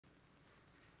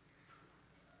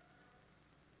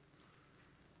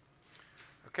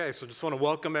Okay, so just want to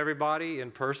welcome everybody in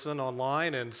person,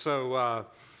 online, and so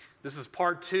this is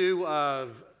part two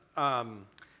of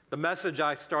the message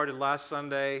I started last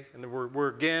Sunday, and we're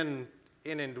again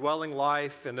in Indwelling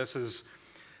Life, and this is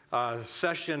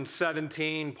session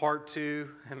 17, part two.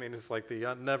 I mean, it's like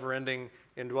the never-ending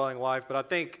Indwelling Life, but I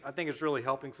think it's really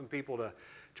helping some people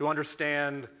to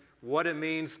understand what it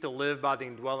means to live by the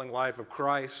indwelling life of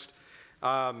Christ.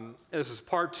 This is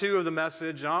part two of the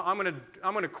message. I'm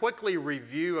going to quickly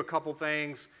review a couple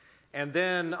things, and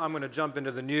then I'm going to jump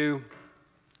into the new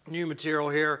material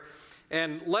here.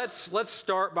 And let's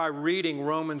start by reading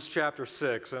Romans chapter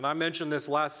 6. And I mentioned this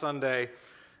last Sunday,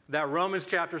 that Romans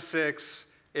chapter 6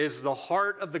 is the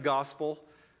heart of the gospel.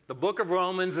 The book of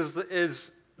Romans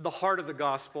is the heart of the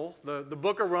gospel. The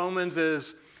book of Romans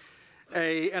is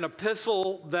an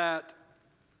epistle that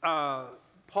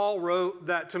Paul wrote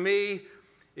that, to me,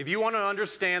 if you want to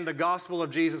understand the gospel of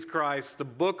Jesus Christ, the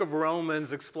book of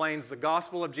Romans explains the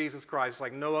gospel of Jesus Christ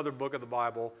like no other book of the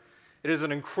Bible. It is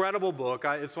an incredible book.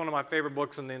 It's one of my favorite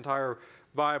books in the entire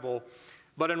Bible.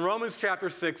 But in Romans chapter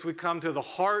 6, we come to the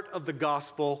heart of the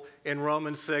gospel in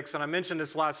Romans 6. And I mentioned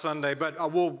this last Sunday, but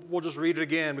we'll just read it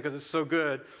again because it's so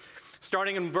good.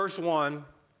 Starting in verse 1,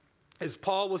 as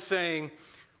Paul was saying,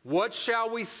 "What shall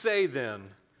we say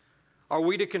then? Are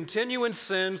we to continue in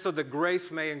sin so that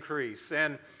grace may increase?"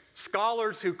 And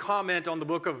scholars who comment on the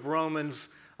book of Romans,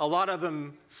 a lot of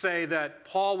them say that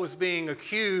Paul was being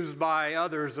accused by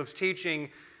others of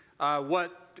teaching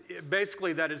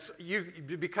basically that it's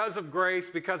because of grace,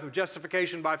 because of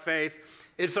justification by faith,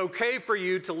 it's okay for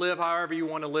you to live however you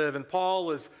want to live. And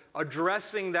Paul is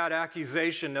addressing that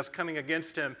accusation that's coming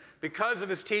against him because of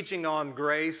his teaching on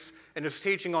grace and his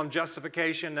teaching on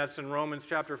justification. That's in Romans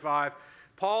chapter 5.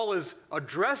 Paul is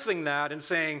addressing that and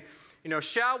saying,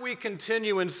 shall we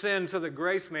continue in sin so that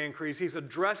grace may increase? He's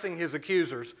addressing his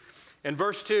accusers. In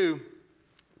verse 2,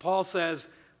 Paul says,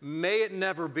 "May it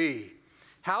never be.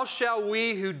 How shall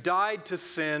we who died to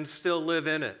sin still live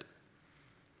in it?"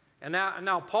 And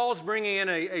now Paul's bringing in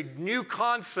a new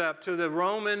concept to the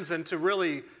Romans and to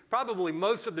really probably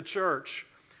most of the church.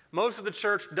 Most of the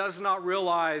church does not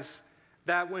realize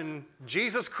that when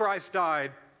Jesus Christ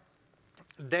died,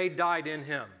 they died in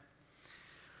him.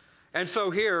 And so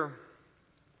here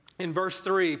in verse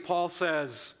 3, Paul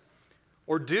says,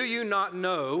 "Or do you not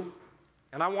know?"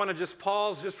 And I want to just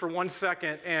pause just for 1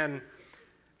 second and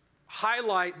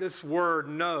highlight this word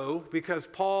 "know," because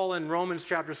Paul in Romans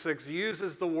chapter 6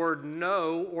 uses the word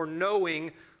 "know" or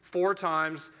 "knowing" 4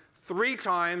 times. 3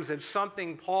 times it's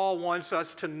something Paul wants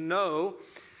us to know.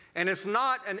 And it's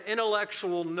not an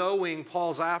intellectual knowing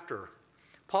Paul's after.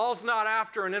 Paul's not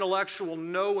after an intellectual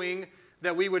knowing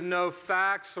that we would know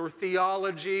facts or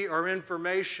theology or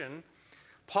information.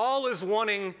 Paul is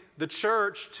wanting the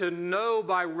church to know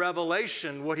by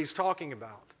revelation what he's talking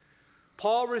about.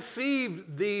 Paul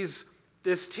received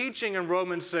this teaching in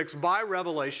Romans 6 by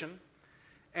revelation,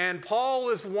 and Paul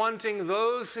is wanting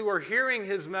those who are hearing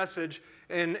his message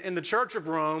in the church of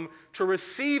Rome to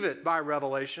receive it by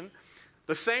revelation.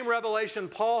 The same revelation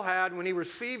Paul had when he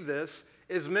received this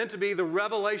is meant to be the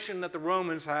revelation that the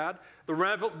Romans had, the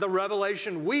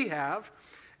revelation we have.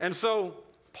 And so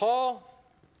Paul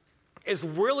is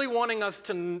really wanting us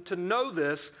to know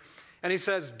this, and he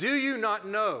says, "Do you not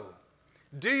know?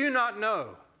 Do you not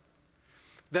know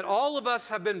that all of us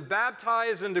have been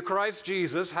baptized into Christ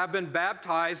Jesus, have been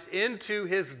baptized into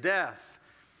his death?"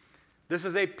 This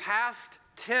is a past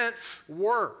tense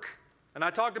work. And I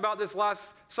talked about this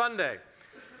last Sunday,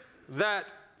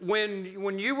 that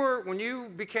when you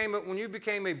became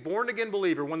a born-again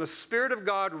believer, when the Spirit of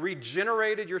God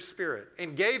regenerated your spirit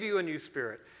and gave you a new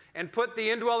spirit and put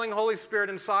the indwelling Holy Spirit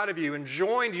inside of you and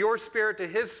joined your spirit to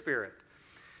his spirit,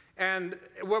 and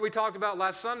what we talked about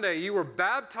last Sunday, you were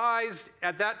baptized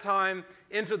at that time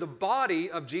into the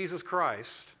body of Jesus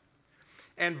Christ.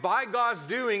 And by God's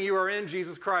doing, you are in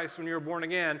Jesus Christ when you were born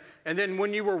again. And then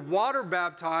when you were water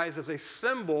baptized as a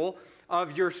symbol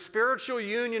of your spiritual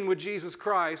union with Jesus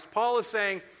Christ, Paul is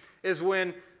saying is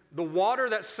when the water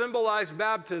that symbolized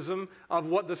baptism of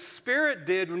what the Spirit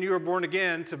did when you were born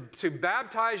again to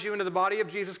baptize you into the body of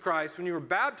Jesus Christ, when you were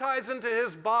baptized into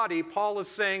his body, Paul is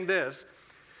saying this,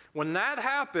 when that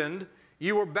happened,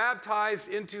 you were baptized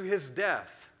into his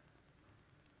death.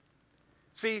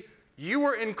 See, you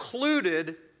were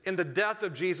included in the death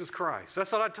of Jesus Christ.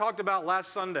 That's what I talked about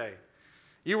last Sunday.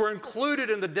 You were included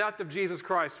in the death of Jesus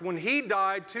Christ. When he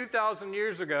died 2,000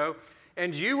 years ago,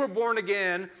 and you were born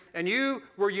again, and you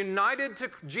were united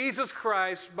to Jesus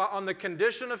Christ on the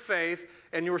condition of faith,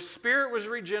 and your spirit was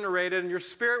regenerated, and your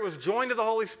spirit was joined to the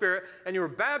Holy Spirit, and you were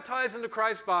baptized into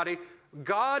Christ's body,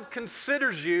 God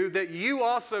considers you that you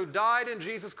also died in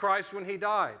Jesus Christ when he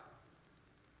died.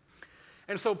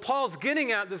 And so Paul's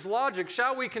getting at this logic.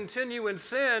 Shall we continue in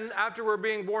sin after we're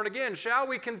being born again? Shall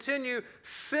we continue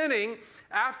sinning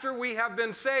after we have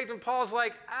been saved? And Paul's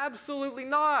like, absolutely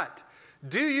not.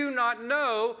 Do you not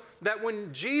know that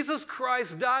when Jesus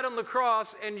Christ died on the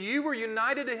cross and you were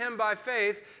united to him by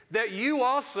faith, that you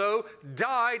also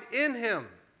died in him?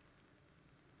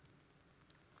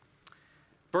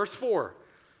 Verse 4,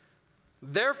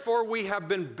 therefore we have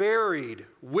been buried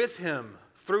with him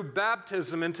through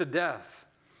baptism into death,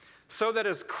 so that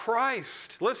as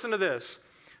Christ, listen to this,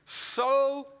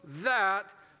 so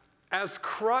that as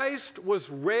Christ was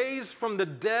raised from the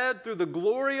dead through the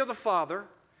glory of the Father.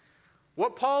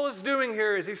 What Paul is doing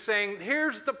here is he's saying,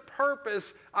 here's the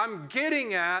purpose I'm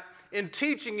getting at in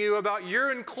teaching you about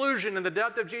your inclusion in the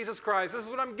death of Jesus Christ. This is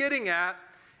what I'm getting at,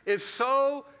 is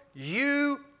so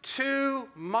you too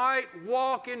might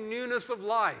walk in newness of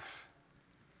life.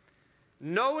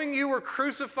 Knowing you were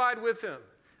crucified with him,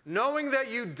 knowing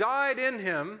that you died in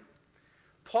him,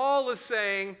 Paul is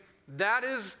saying that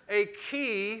is a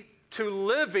key to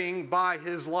living by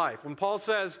his life. When Paul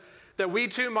says that we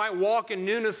too might walk in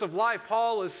newness of life,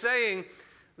 Paul is saying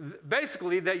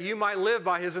basically that you might live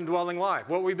by his indwelling life,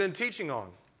 what we've been teaching on.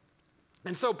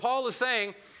 And so Paul is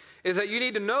saying is that you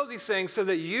need to know these things so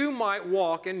that you might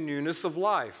walk in newness of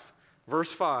life.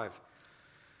 Verse 5.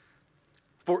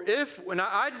 For if, and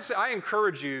I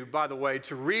encourage you, by the way,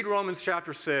 to read Romans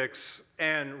chapter 6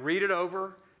 and read it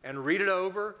over and read it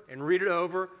over and read it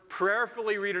over,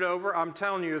 prayerfully read it over. I'm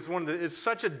telling you, it's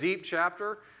such a deep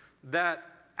chapter that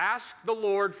ask the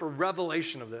Lord for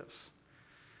revelation of this.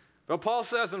 But Paul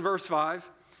says in verse 5,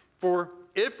 for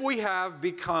if we have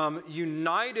become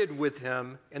united with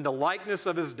him in the likeness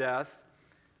of his death,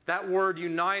 that word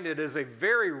united is a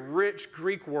very rich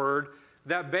Greek word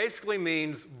that basically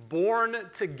means born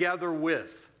together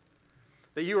with.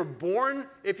 That you are born,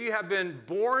 if you have been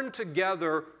born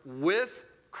together with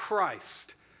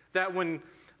Christ, that when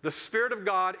the Spirit of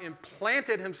God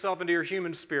implanted himself into your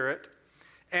human spirit,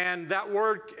 and that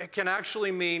word can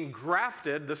actually mean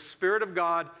grafted, the Spirit of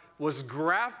God was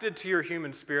grafted to your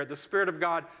human spirit. The Spirit of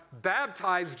God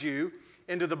baptized you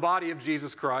into the body of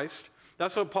Jesus Christ.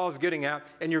 That's what Paul's getting at.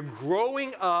 And you're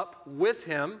growing up with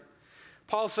him.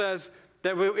 Paul says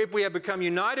that if we have become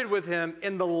united with him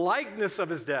in the likeness of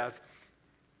his death,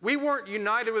 we weren't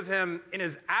united with him in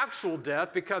his actual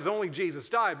death because only Jesus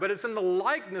died, but it's in the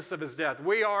likeness of his death.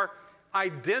 We are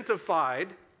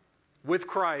identified with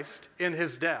Christ in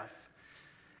his death.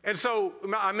 And so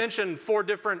I mentioned 4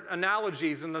 different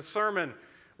analogies in the sermon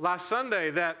last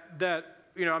Sunday that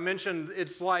I mentioned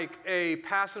it's like a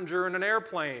passenger in an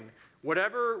airplane.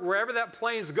 Wherever that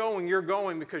plane's going, you're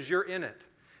going because you're in it.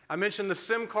 I mentioned the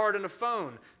SIM card in a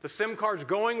phone. The SIM card's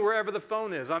going wherever the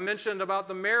phone is. I mentioned about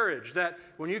the marriage, that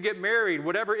when you get married,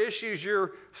 whatever issues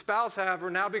your spouse have are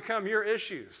now become your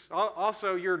issues.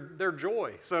 Also, their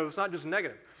joy. So it's not just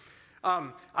negative.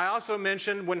 I also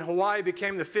mentioned when Hawaii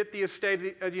became the 50th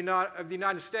state of the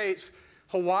United States,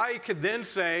 Hawaii could then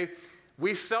say,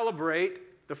 we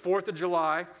celebrate the 4th of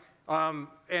July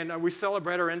and we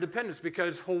celebrate our independence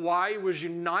because Hawaii was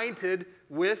united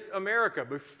with America.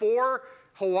 Before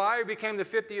Hawaii became the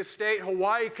 50th state,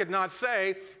 Hawaii could not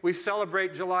say, we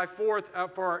celebrate July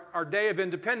 4th for our day of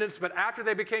independence, but after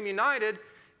they became united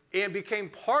and became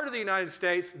part of the United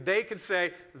States, they could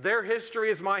say, their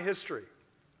history is my history.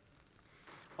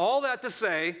 All that to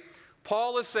say,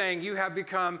 Paul is saying you have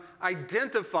become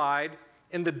identified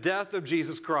in the death of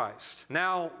Jesus Christ.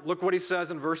 Now, look what he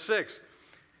says in verse 6.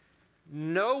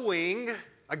 Knowing,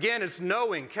 again, it's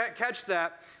knowing. Catch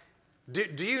that.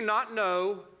 Do you not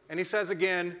know? And he says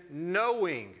again,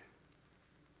 knowing.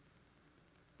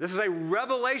 This is a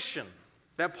revelation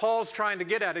that Paul's trying to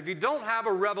get at. If you don't have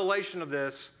a revelation of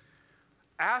this,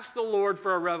 ask the Lord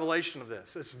for a revelation of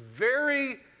this. It's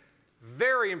very,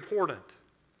 very important.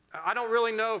 I don't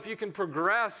really know if you can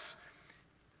progress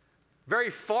very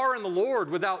far in the Lord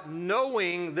without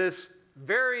knowing this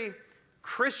very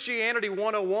Christianity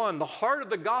 101, the heart of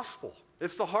the gospel.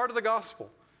 It's the heart of the gospel.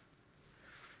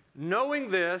 Knowing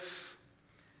this,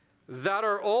 that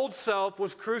our old self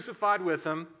was crucified with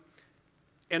him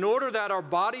in order that our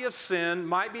body of sin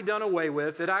might be done away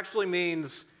with. It actually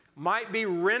means might be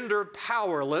rendered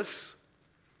powerless.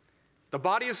 The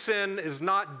body of sin is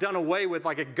not done away with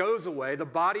like it goes away. The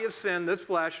body of sin, this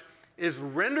flesh, is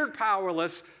rendered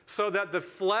powerless so that the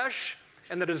flesh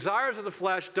and the desires of the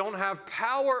flesh don't have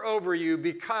power over you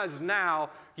because now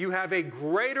you have a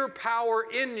greater power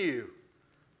in you.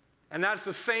 And that's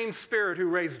the same Spirit who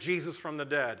raised Jesus from the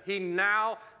dead. He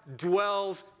now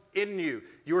dwells in you.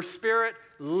 Your spirit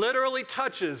literally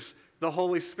touches the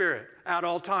Holy Spirit at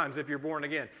all times if you're born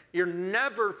again. You're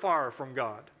never far from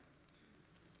God.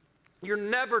 You're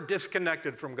never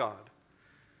disconnected from God.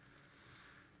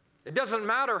 It doesn't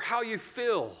matter how you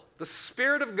feel. The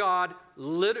Spirit of God,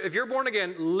 if you're born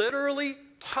again, literally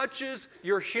touches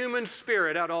your human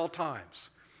spirit at all times.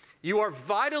 You are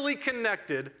vitally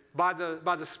connected by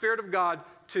the Spirit of God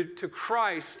to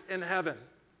Christ in heaven.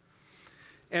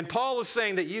 And Paul is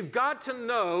saying that you've got to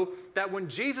know that when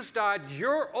Jesus died,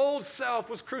 your old self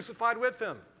was crucified with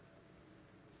him,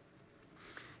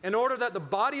 in order that the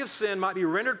body of sin might be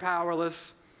rendered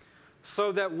powerless,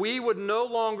 so that we would no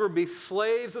longer be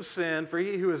slaves of sin, for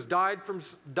he who has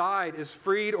died is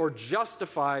freed or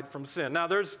justified from sin. Now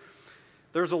there's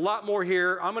a lot more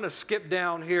here. I'm going to skip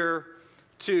down here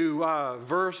to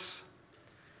verse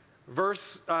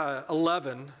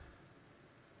 11.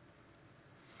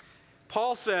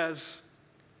 Paul says,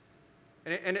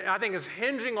 and I think it's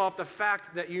hinging off the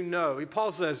fact that you know,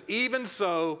 Paul says, even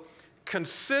so,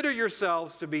 consider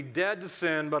yourselves to be dead to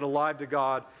sin, but alive to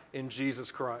God in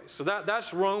Jesus Christ. So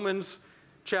that's Romans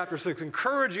chapter 6.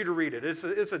 Encourage you to read it. It's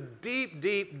a deep,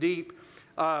 deep, deep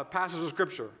passage of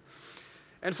Scripture.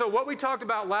 And so what we talked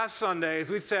about last Sunday is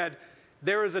we said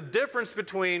there is a difference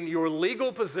between your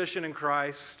legal position in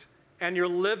Christ and your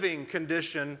living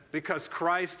condition because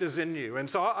Christ is in you. And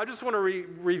so I just want to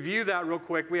review that real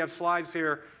quick. We have slides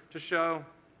here to show.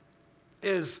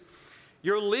 Is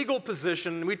your legal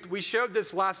position, we showed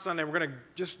this last Sunday. We're going to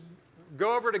just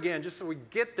go over it again just so we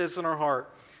get this in our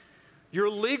heart.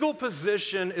 Your legal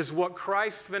position is what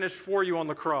Christ finished for you on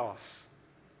the cross.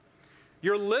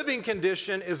 Your living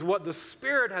condition is what the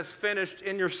Spirit has finished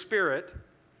in your spirit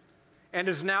and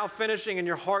is now finishing in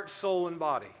your heart, soul, and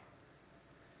body.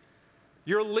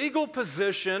 Your legal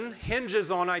position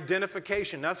hinges on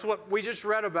identification. That's what we just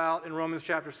read about in Romans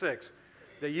chapter 6,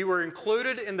 that you were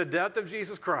included in the death of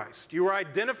Jesus Christ. You were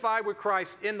identified with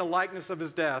Christ in the likeness of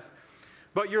his death,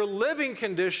 but your living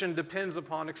condition depends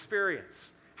upon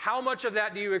experience. How much of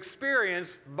that do you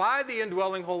experience by the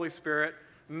indwelling Holy Spirit,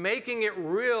 making it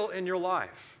real in your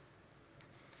life?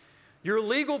 Your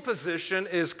legal position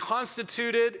is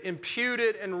constituted,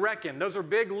 imputed, and reckoned. Those are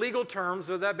big legal terms,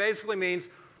 so that basically means,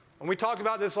 when we talked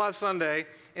about this last Sunday,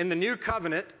 in the new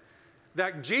covenant,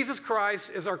 that Jesus Christ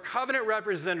is our covenant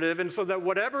representative, and so that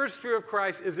whatever is true of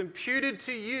Christ is imputed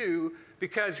to you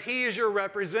because he is your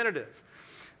representative.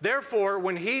 Therefore,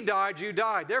 when he died, you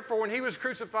died. Therefore, when he was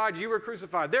crucified, you were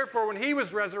crucified. Therefore, when he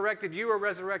was resurrected, you were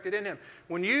resurrected in him.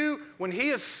 When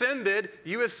he ascended,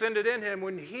 you ascended in him.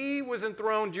 When he was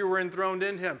enthroned, you were enthroned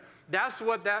in him. That's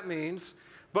what that means.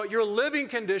 But your living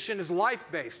condition is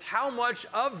life-based. How much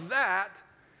of that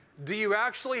do you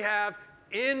actually have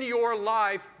in your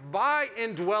life by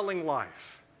indwelling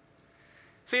life?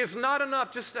 See, it's not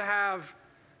enough just to have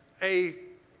a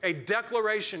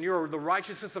declaration, you're the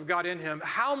righteousness of God in him.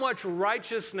 How much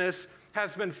righteousness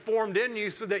has been formed in you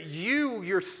so that you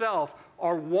yourself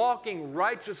are walking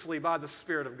righteously by the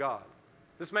Spirit of God?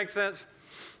 This makes sense?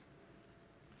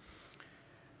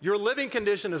 Your living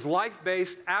condition is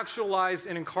life-based, actualized,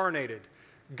 and incarnated.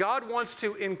 God wants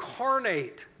to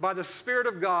incarnate by the Spirit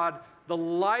of God the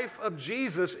life of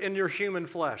Jesus in your human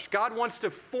flesh. God wants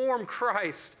to form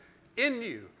Christ in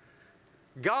you.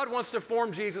 God wants to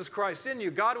form Jesus Christ in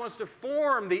you. God wants to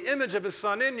form the image of his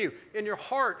Son in you, in your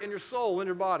heart, in your soul, in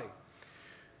your body.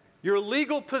 Your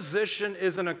legal position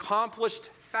is an accomplished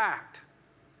fact.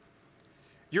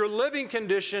 Your living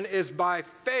condition is by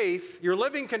faith. Your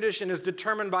living condition is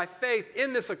determined by faith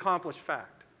in this accomplished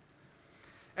fact.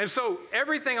 And so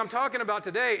everything I'm talking about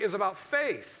today is about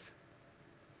faith.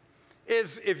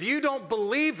 If you don't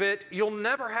believe it, you'll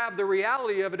never have the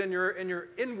reality of it in your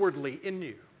inwardly in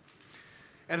you.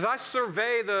 And as I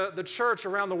survey the church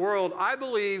around the world, I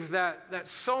believe that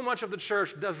so much of the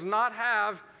church does not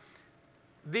have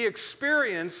the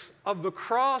experience of the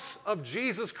cross of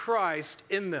Jesus Christ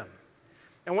in them.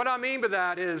 And what I mean by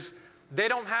that is they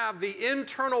don't have the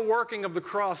internal working of the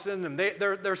cross in them.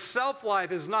 Their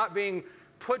self-life is not being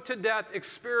put to death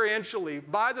experientially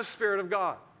by the Spirit of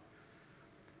God.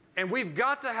 And we've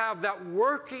got to have that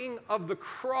working of the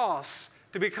cross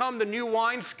to become the new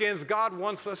wineskins God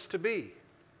wants us to be.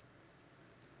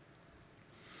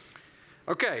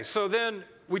 Okay, so then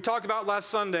we talked about last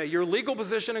Sunday, your legal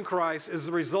position in Christ is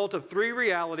the result of three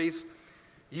realities.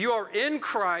 You are in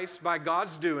Christ by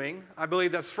God's doing. I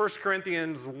believe that's 1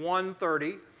 Corinthians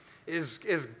 1:30.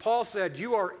 Is Paul said,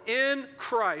 you are in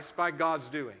Christ by God's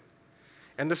doing.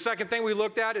 And the second thing we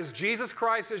looked at is Jesus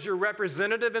Christ is your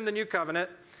representative in the new covenant.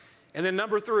 And then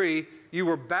number 3, you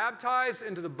were baptized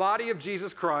into the body of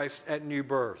Jesus Christ at new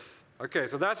birth. Okay,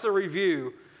 so that's the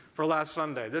review for last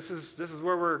Sunday. This is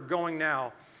where we're going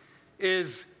now,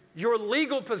 is your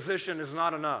legal position is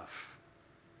not enough.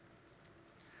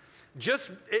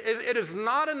 It is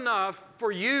not enough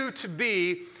for you to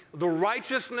be the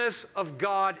righteousness of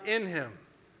God in him.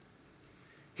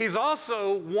 He's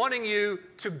also wanting you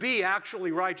to be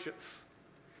actually righteous,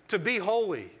 to be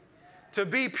holy, to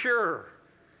be pure.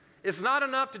 It's not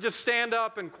enough to just stand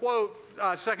up and quote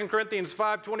 2 Corinthians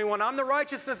 5:21, I'm the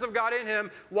righteousness of God in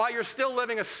him, while you're still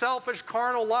living a selfish,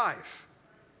 carnal life.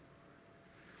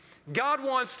 God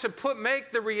wants to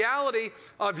make the reality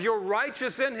of your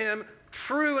righteous in him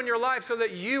true in your life so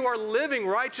that you are living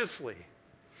righteously.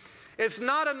 It's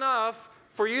not enough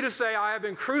for you to say, I have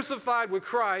been crucified with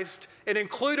Christ and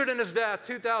included in his death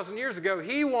 2,000 years ago.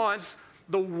 He wants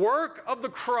the work of the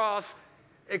cross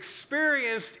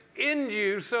experienced in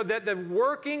you so that the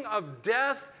working of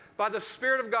death by the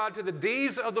Spirit of God to the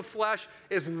deeds of the flesh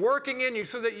is working in you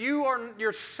so that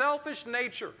your selfish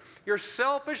nature, your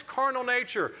selfish carnal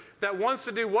nature that wants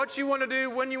to do what you want to do,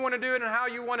 when you want to do it, and how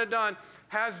you want it done,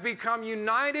 has become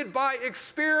united by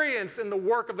experience in the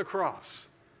work of the cross.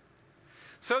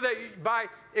 So that by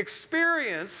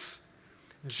experience,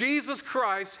 Jesus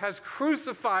Christ has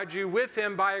crucified you with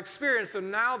him by experience. So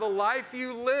now the life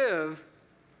you live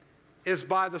is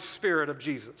by the Spirit of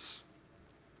Jesus.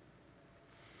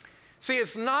 See,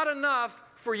 it's not enough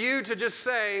for you to just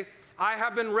say, I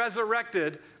have been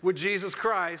resurrected with Jesus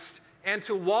Christ, and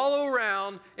to wallow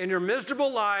around in your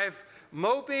miserable life,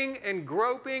 moping and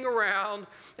groping around,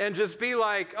 and just be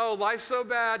like, oh, life's so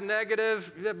bad,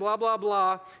 negative, blah, blah,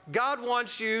 blah. God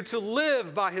wants you to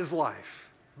live by his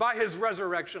life, by his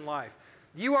resurrection life.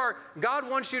 God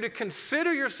wants you to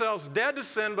consider yourselves dead to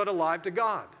sin, but alive to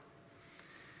God.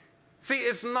 See,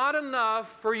 it's not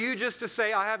enough for you just to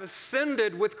say, I have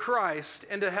ascended with Christ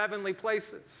into heavenly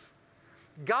places.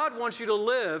 God wants you to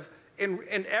live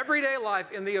in everyday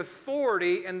life in the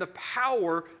authority and the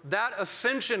power that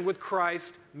ascension with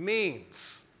Christ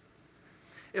means.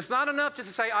 It's not enough just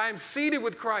to say, I am seated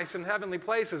with Christ in heavenly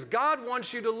places. God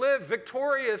wants you to live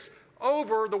victorious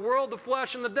over the world, the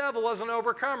flesh, and the devil as an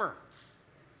overcomer.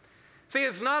 See,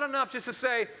 it's not enough just to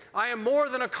say, I am more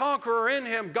than a conqueror in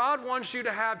him. God wants you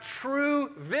to have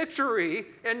true victory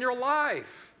in your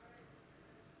life.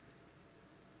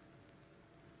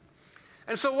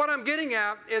 And so what I'm getting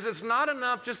at is it's not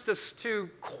enough just to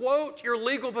quote your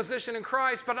legal position in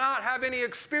Christ, but not have any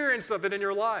experience of it in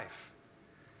your life.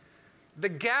 The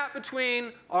gap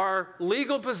between our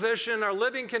legal position, our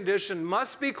living condition,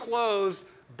 must be closed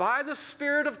by the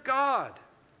Spirit of God,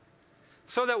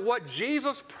 so that what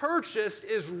Jesus purchased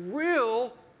is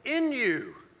real in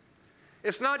you.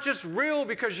 It's not just real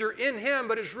because you're in him,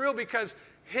 but it's real because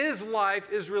his life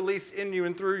is released in you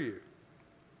and through you.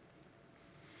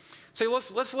 See,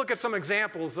 let's look at some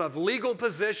examples of legal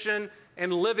position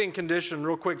and living condition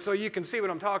real quick so you can see what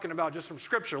I'm talking about just from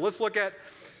Scripture. Let's look at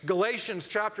Galatians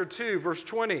chapter 2, verse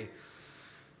 20.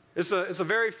 It's a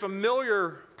very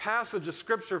familiar passage of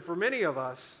Scripture for many of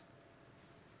us.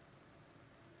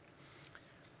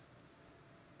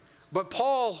 But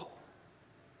Paul,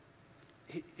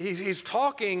 he's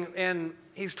talking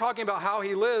about how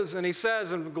he lives, and he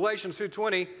says in Galatians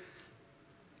 2:20,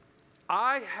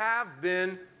 I have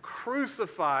been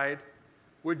crucified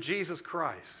with Jesus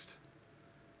Christ.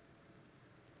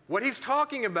 What he's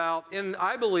talking about,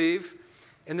 I believe,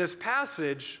 in this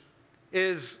passage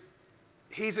is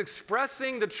he's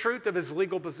expressing the truth of his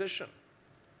legal position.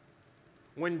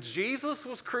 When Jesus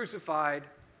was crucified,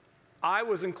 I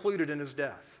was included in his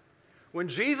death. When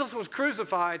Jesus was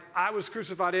crucified, I was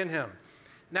crucified in him.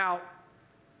 Now,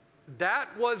 that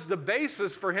was the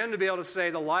basis for him to be able to say,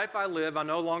 the life I live, I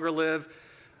no longer live.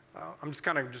 I'm just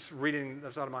kind of reading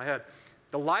this out of my head.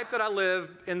 The life that I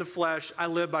live in the flesh, I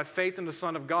live by faith in the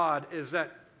Son of God, is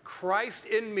that Christ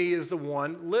in me is the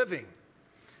one living.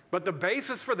 But the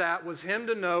basis for that was him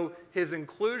to know his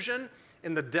inclusion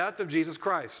in the death of Jesus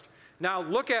Christ. Now,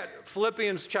 look at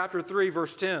Philippians chapter 3,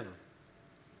 verse 10.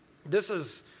 This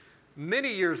is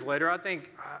many years later. I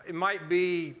think it might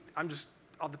be, I'm just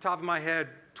off the top of my head,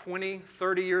 20,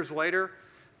 30 years later,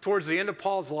 towards the end of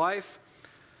Paul's life.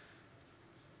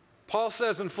 Paul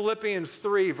says in Philippians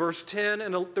 3, verse 10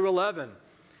 through 11,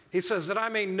 he says that I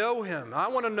may know him. I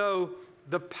want to know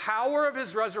the power of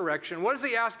his resurrection. What is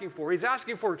he asking for? He's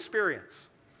asking for experience.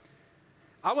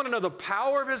 I want to know the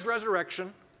power of his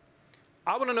resurrection.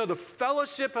 I want to know the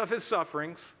fellowship of his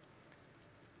sufferings.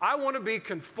 I want to be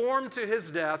conformed to his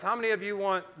death. How many of you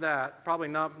want that? Probably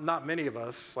not many of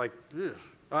us. Like, ugh,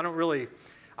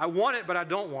 I want it, but I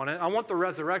don't want it. I want the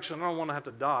resurrection. I don't want to have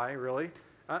to die, really.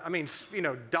 I mean,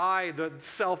 die, the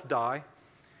self-die.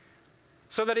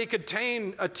 so that he could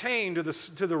attain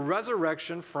to the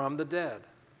resurrection from the dead.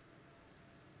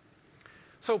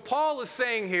 So Paul is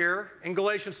saying here in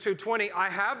Galatians 2:20, I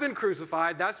have been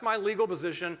crucified, that's my legal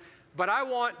position, but I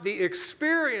want the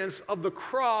experience of the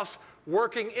cross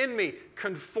working in me,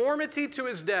 conformity to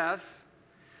his death,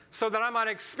 so that I might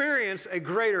experience a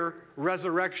greater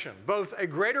resurrection, both a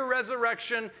greater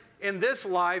resurrection in this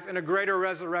life and a greater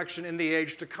resurrection in the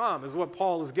age to come, is what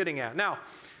Paul is getting at. Now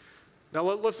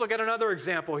let's look at another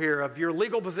example here of your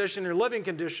legal position, your living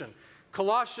condition.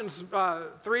 Colossians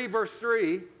 3, verse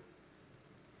 3.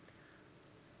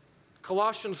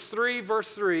 Colossians 3,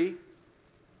 verse 3,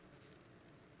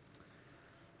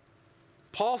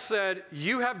 Paul said,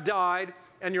 you have died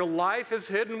and your life is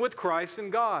hidden with Christ in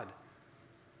God.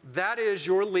 That is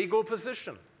your legal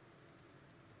position.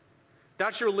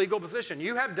 That's your legal position.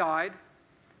 You have died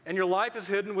and your life is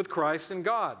hidden with Christ in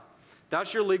God.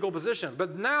 That's your legal position.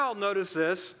 But now notice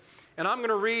this, and I'm going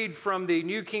to read from the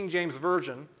New King James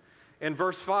Version in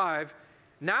verse 5.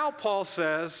 Now Paul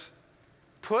says,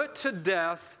 put to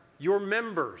death your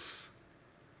members.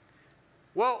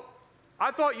 Well,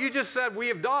 I thought you just said we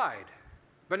have died,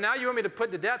 but now you want me to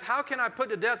put to death? How can I put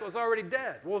to death what's already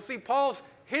dead? Well, see, Paul's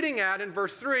hitting at, in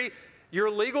verse 3, your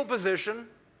legal position.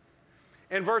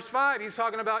 In verse 5, he's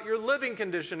talking about your living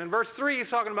condition. In verse 3, he's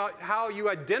talking about how you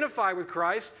identify with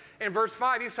Christ. In verse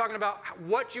 5, he's talking about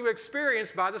what you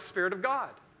experience by the Spirit of God.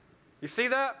 You see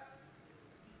that?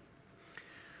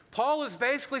 Paul is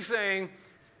basically saying,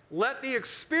 let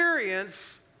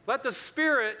the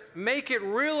Spirit make it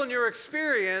real in your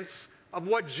experience of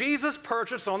what Jesus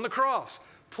purchased on the cross.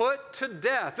 Put to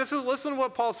death. Listen to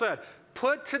what Paul said.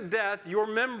 Put to death your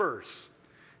members.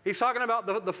 He's talking about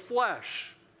the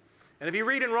flesh. And if you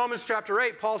read in Romans chapter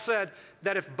 8, Paul said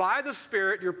that if by the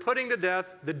Spirit you're putting to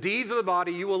death the deeds of the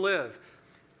body, you will live.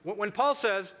 When Paul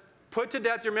says, put to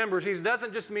death your members, he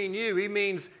doesn't just mean you. He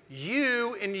means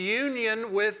you in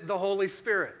union with the Holy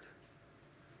Spirit.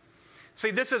 See,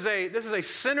 this is a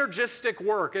synergistic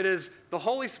work. It is the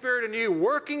Holy Spirit and you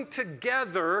working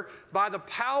together by the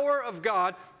power of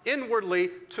God inwardly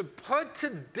to put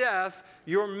to death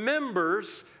your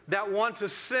members that want to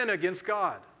sin against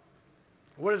God.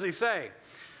 What does he say?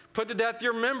 Put to death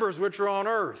your members which are on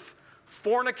earth.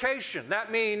 Fornication.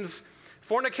 That means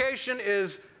fornication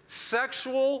is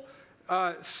sexual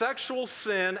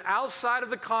sin outside of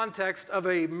the context of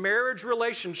a marriage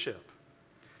relationship.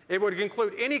 It would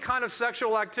include any kind of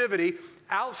sexual activity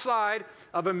outside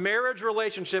of a marriage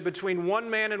relationship between one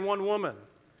man and one woman.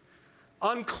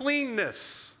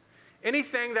 Uncleanness.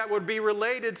 Anything that would be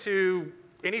related to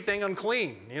anything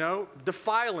unclean,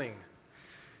 defiling.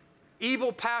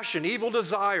 Evil passion, evil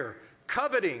desire.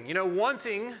 Coveting,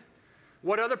 wanting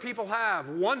what other people have.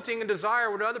 Wanting and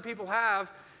desire what other people have.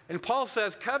 And Paul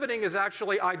says coveting is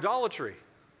actually idolatry.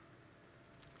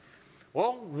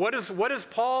 Well, what is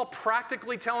Paul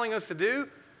practically telling us to do?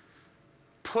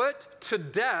 Put to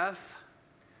death,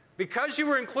 because you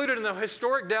were included in the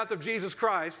historic death of Jesus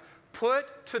Christ,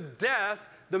 put to death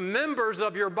the members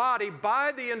of your body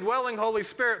by the indwelling Holy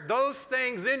Spirit, those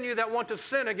things in you that want to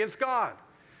sin against God.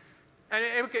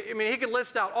 And he could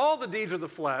list out all the deeds of the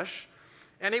flesh,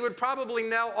 and he would probably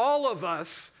now all of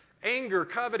us, anger,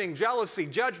 coveting, jealousy,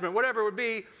 judgment, whatever it would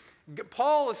be.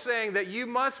 Paul is saying that you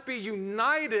must be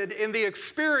united in the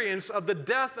experience of the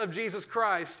death of Jesus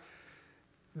Christ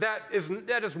that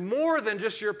is more than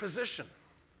just your position.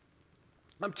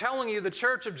 I'm telling you, the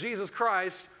Church of Jesus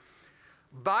Christ,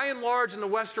 by and large in the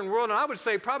Western world, and I would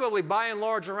say probably by and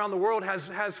large around the world,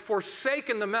 has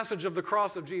forsaken the message of the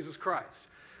cross of Jesus Christ.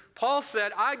 Paul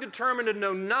said, I determined to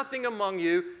know nothing among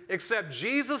you except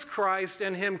Jesus Christ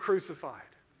and Him crucified.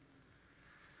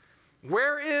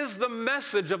 Where is the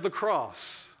message of the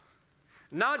cross?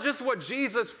 Not just what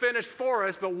Jesus finished for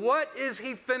us, but what is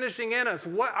He finishing in us?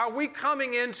 What, are we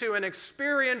coming into an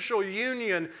experiential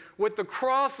union with the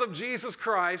cross of Jesus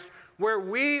Christ where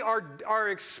we are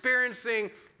experiencing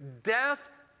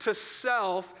death to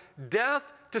self,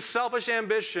 death to selfish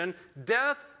ambition,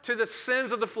 death to the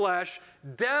sins of the flesh,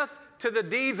 death to the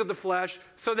deeds of the flesh,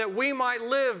 so that we might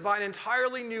live by an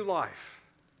entirely new life?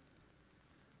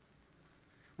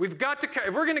 We've got to,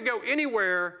 if we're going to go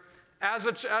anywhere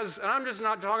and I'm just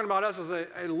not talking about us as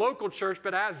a local church,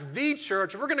 but as the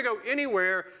church, if we're going to go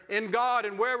anywhere in God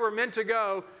and where we're meant to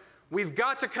go, we've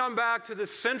got to come back to the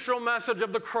central message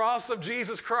of the cross of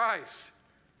Jesus Christ.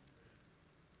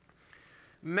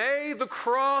 May the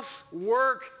cross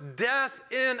work death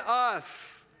in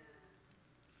us,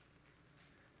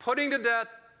 putting to death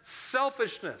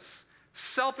selfishness,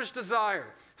 selfish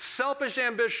desire, selfish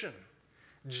ambition,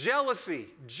 jealousy,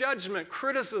 judgment,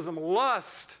 criticism,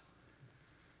 lust,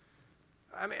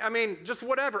 I mean, just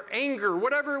whatever, anger,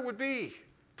 whatever it would be,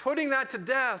 putting that to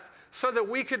death so that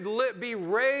we could be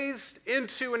raised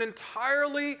into an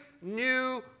entirely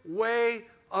new way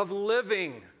of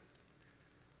living.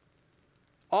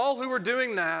 All who are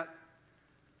doing that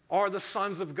are the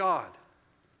sons of God.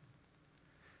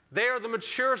 They are the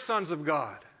mature sons of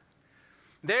God.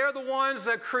 They are the ones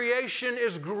that creation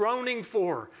is groaning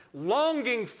for,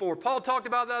 longing for. Paul talked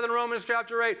about that in Romans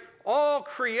chapter 8. All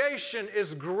creation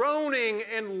is groaning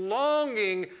and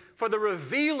longing for the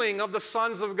revealing of the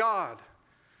sons of God.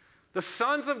 The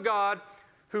sons of God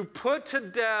who put to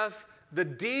death the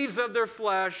deeds of their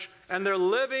flesh, and they're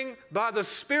living by the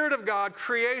Spirit of God.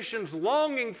 Creation's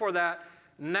longing for that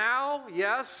now,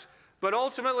 yes, but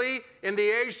ultimately in the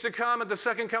age to come at the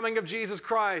second coming of Jesus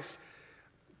Christ.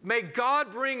 May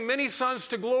God bring many sons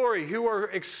to glory who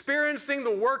are experiencing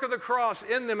the work of the cross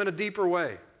in them in a deeper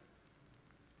way.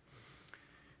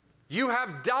 You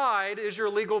have died is your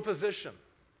legal position.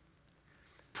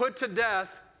 Put to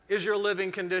death is your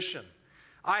living condition.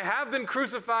 I have been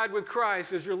crucified with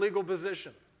Christ is your legal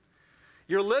position.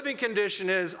 Your living condition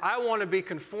is, I want to be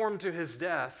conformed to his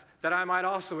death that I might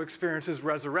also experience his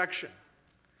resurrection.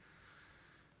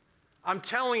 I'm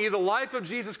telling you, the life of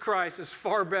Jesus Christ is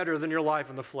far better than your life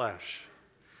in the flesh.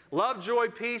 Love, joy,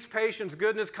 peace, patience,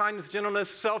 goodness, kindness, gentleness,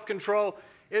 self-control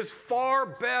is far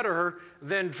better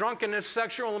than drunkenness,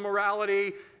 sexual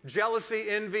immorality, jealousy,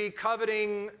 envy,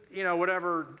 coveting,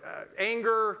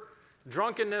 anger,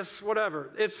 drunkenness,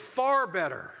 whatever. It's far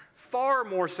better, far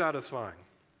more satisfying.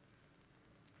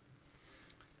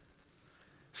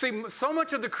 See, so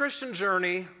much of the Christian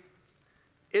journey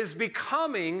is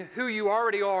becoming who you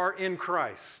already are in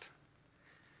Christ.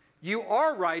 You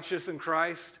are righteous in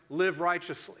Christ, live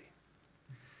righteously.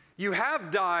 You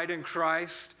have died in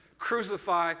Christ,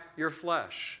 crucify your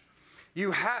flesh.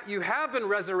 You have been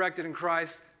resurrected in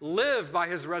Christ, live by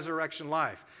his resurrection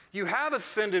life. You have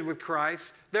ascended with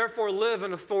Christ, therefore live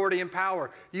in authority and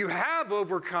power. You have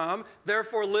overcome,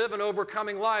 therefore live an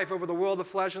overcoming life over the world, the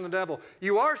flesh, and the devil.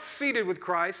 You are seated with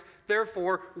Christ,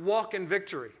 therefore walk in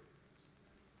victory.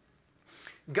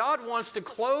 God wants to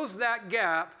close that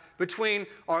gap between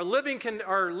our living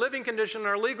condition and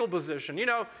our legal position.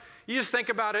 You just think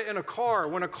about it in a car.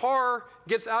 When a car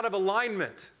gets out of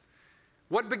alignment,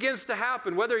 what begins to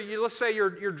happen? Let's say you're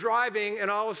driving and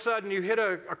all of a sudden you hit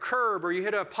a curb or you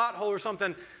hit a pothole or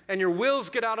something and your wheels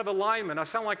get out of alignment. I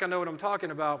sound like I know what I'm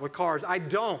talking about with cars. I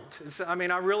don't.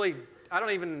 I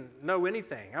don't even know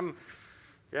anything.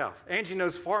 Angie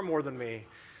knows far more than me.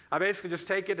 I basically just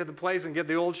take it to the place and get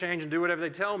the oil change and do whatever they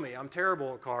tell me. I'm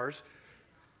terrible at cars.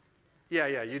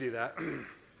 Yeah, you do that.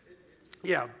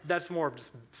 Yeah, that's more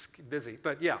just busy,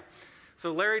 but yeah.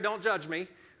 So Larry, don't judge me.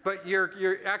 But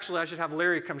actually, I should have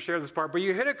Larry come share this part. But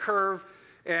you hit a curve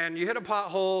and you hit a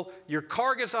pothole, your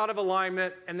car gets out of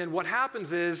alignment, and then what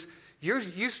happens is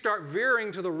you start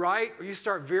veering to the right or you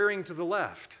start veering to the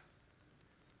left,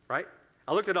 right?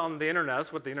 I looked it on the internet.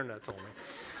 That's what the internet told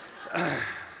me.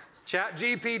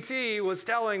 ChatGPT was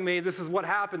telling me this is what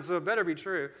happens, so it better be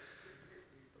true.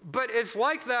 But it's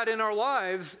like that in our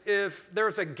lives. If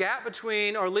there's a gap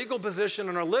between our legal position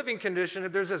and our living condition,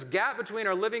 if there's this gap between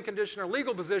our living condition and our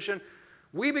legal position,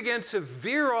 we begin to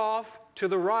veer off to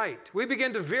the right. We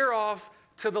begin to veer off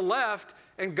to the left,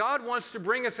 and God wants to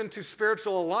bring us into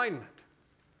spiritual alignment.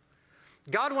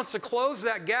 God wants to close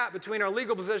that gap between our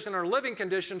legal position and our living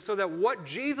condition so that what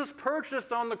Jesus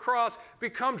purchased on the cross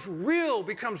becomes real,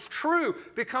 becomes true,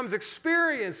 becomes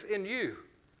experience in you.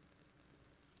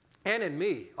 And in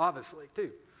me, obviously,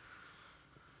 too.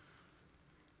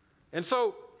 And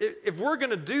so, if we're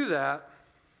going to do that,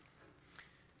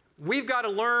 we've got to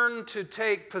learn to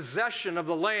take possession of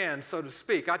the land, so to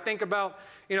speak. I think about,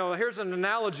 here's an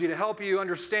analogy to help you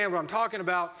understand what I'm talking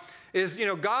about, is,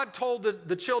 God told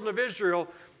the children of Israel,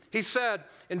 he said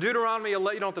in Deuteronomy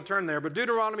 11, you don't have to turn there, but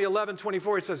Deuteronomy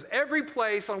 11:24, he says, every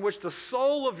place on which the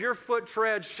sole of your foot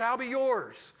treads shall be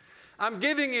yours. I'm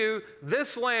giving you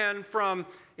this land from,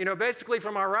 basically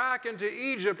from Iraq into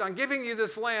Egypt. I'm giving you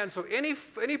this land. So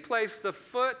any place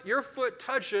your foot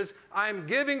touches, I'm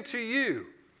giving to you.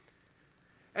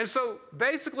 And so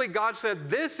basically God said,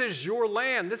 this is your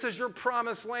land. This is your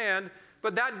promised land.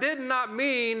 But that did not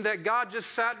mean that God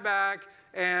just sat back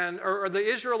or the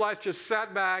Israelites just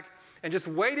sat back and just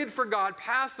waited for God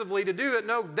passively to do it.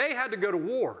 No, they had to go to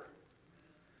war.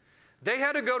 They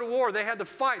had to go to war. They had to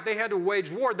fight. They had to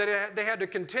wage war. They had to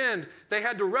contend. They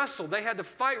had to wrestle. They had to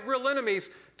fight real enemies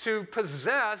to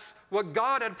possess what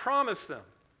God had promised them.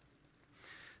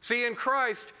 See, in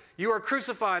Christ, you are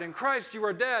crucified. In Christ, you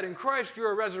are dead. In Christ, you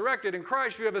are resurrected. In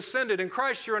Christ, you have ascended. In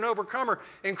Christ, you're an overcomer.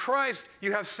 In Christ,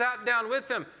 you have sat down with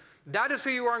him. That is who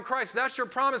you are in Christ. That's your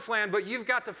promised land, but you've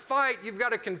got to fight, you've got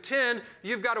to contend,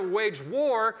 you've got to wage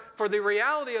war for the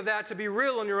reality of that to be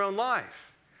real in your own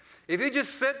life. If you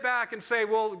just sit back and say,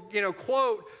 well,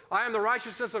 quote, I am the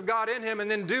righteousness of God in him,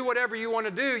 and then do whatever you want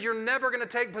to do, you're never going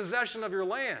to take possession of your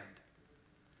land.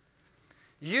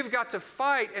 You've got to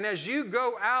fight, and as you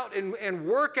go out and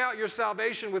work out your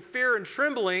salvation with fear and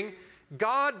trembling,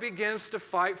 God begins to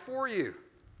fight for you,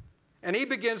 and he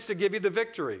begins to give you the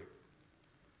victory.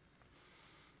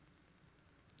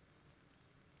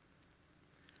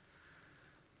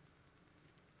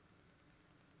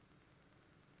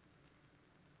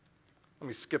 Let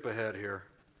me skip ahead here.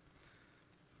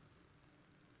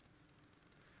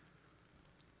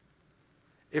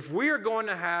 If we are going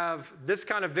to have this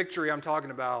kind of victory I'm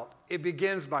talking about, it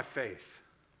begins by faith.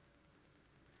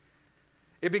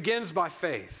 It begins by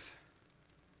faith.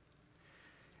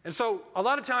 And so a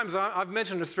lot of times, I've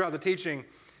mentioned this throughout the teaching,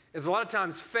 is a lot of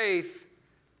times faith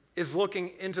is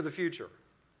looking into the future.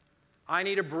 I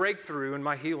need a breakthrough in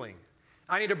my healing.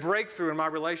 I need a breakthrough in my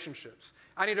relationships.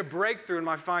 I need a breakthrough in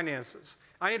my finances.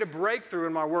 I need a breakthrough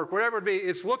in my work, whatever it be.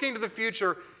 It's looking to the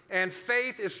future, and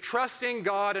faith is trusting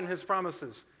God and his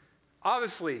promises.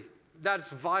 Obviously, that's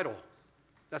vital.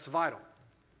 That's vital.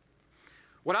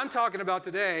 What I'm talking about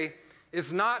today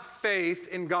is not faith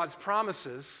in God's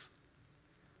promises,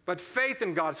 but faith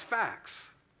in God's facts.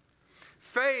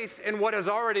 Faith in what has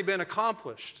already been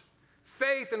accomplished.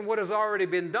 Faith in what has already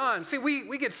been done. See,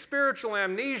 we get spiritual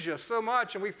amnesia so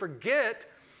much, and we forget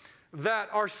that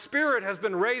our spirit has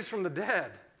been raised from the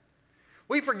dead.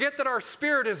 We forget that our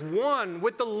spirit is one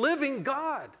with the living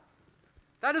God.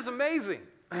 That is amazing.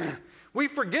 We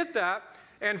forget that,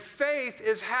 and faith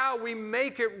is how we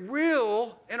make it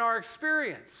real in our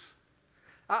experience.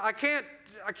 I can't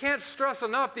stress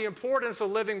enough the importance of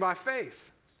living by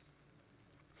faith.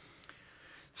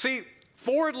 See,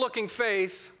 forward-looking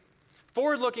faith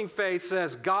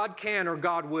says God can or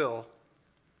God will.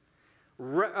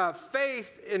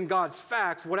 Faith in God's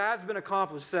facts, what has been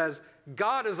accomplished, says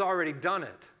God has already done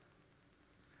it.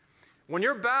 When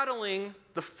you're battling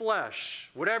the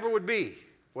flesh, whatever it would be,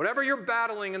 whatever you're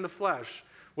battling in the flesh,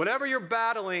 whatever you're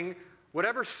battling,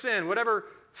 whatever sin, whatever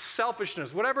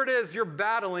selfishness, whatever it is you're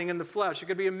battling in the flesh, it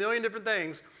could be a million different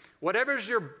things. Whatever it is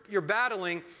you're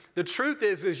battling, the truth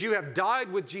is you have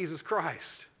died with Jesus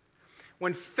Christ.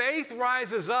 When faith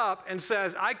rises up and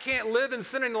says, I can't live in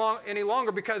sin any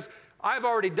longer because I've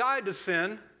already died to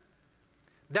sin,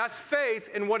 that's faith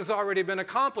in what has already been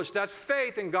accomplished. That's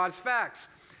faith in God's facts.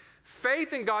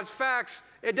 Faith in God's facts,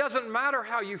 it doesn't matter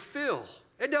how you feel.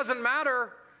 It doesn't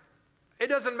matter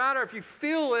if you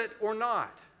feel it or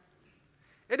not.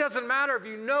 It doesn't matter if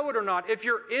you know it or not. If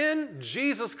you're in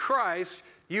Jesus Christ,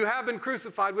 you have been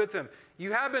crucified with him.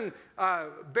 You have been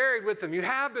buried with him. You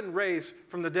have been raised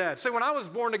from the dead. So when I was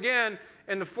born again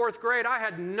in the 4th grade, I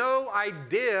had no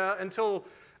idea until,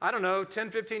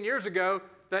 10, 15 years ago,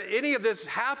 that any of this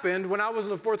happened when I was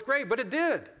in the 4th grade, but it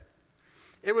did.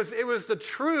 It was the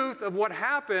truth of what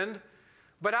happened,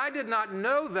 but I did not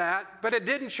know that, but it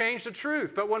didn't change the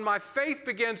truth. But when my faith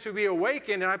began to be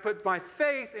awakened and I put my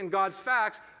faith in God's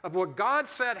facts of what God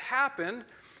said happened,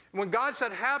 when God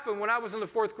said happened when I was in the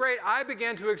 4th grade, I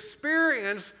began to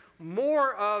experience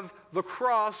more of the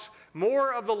cross,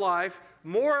 more of the life,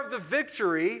 more of the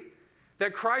victory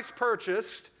that Christ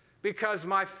purchased, because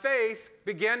my faith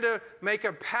began to make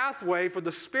a pathway for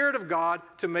the Spirit of God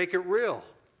to make it real.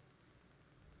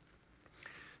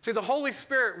 See, the Holy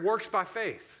Spirit works by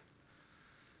faith.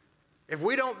 If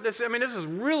we don't, this is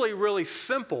really, really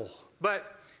simple,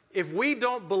 but if we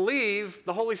don't believe,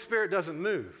 the Holy Spirit doesn't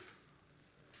move.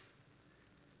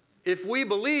 If we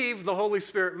believe, the Holy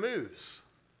Spirit moves.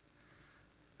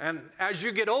 And as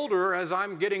you get older, as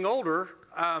I'm getting older,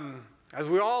 as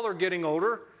we all are getting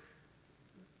older,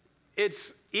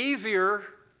 it's easier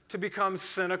to become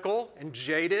cynical and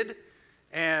jaded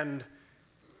and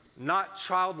not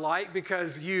childlike,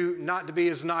 not to be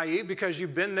as naive, because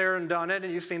you've been there and done it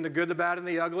and you've seen the good, the bad, and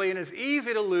the ugly, and it's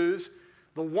easy to lose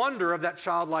the wonder of that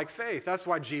childlike faith. That's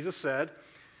why Jesus said,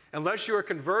 unless you are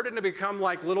converted and become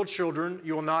like little children,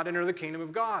 you will not enter the kingdom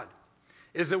of God.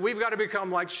 Is that we've got to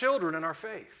become like children in our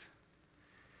faith.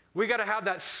 We've got to have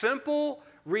that simple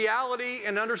reality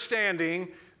and understanding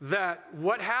that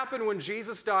what happened when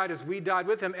Jesus died is we died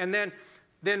with him, and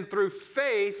then through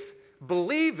faith,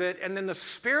 believe it, and then the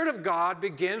Spirit of God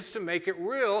begins to make it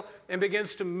real and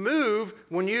begins to move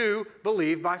when you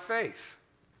believe by faith.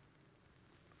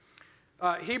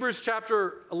 Hebrews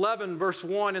chapter 11, verse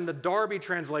 1 in the Darby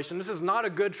translation. This is not a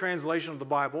good translation of the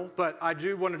Bible, but I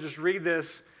do want to just read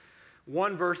this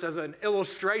one verse as an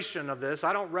illustration of this.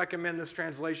 I don't recommend this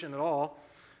translation at all.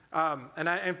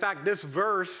 In fact, this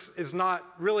verse is not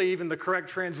really even the correct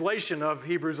translation of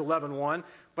Hebrews 11:1,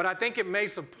 but I think it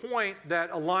makes a point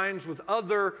that aligns with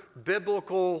other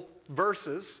biblical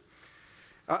verses.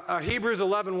 Hebrews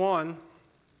 11:1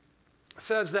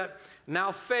 says that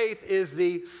now faith is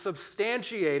the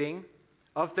substantiating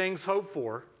of things hoped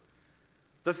for,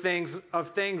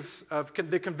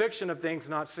 the conviction of things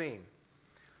not seen.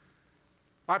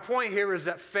 My point here is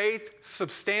that faith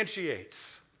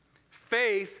substantiates.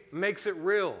 Faith makes it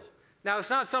real. Now, it's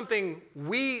not something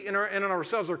we in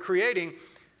ourselves are creating.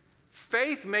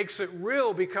 Faith makes it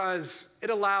real because it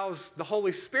allows the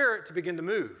Holy Spirit to begin to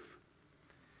move.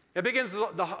 It begins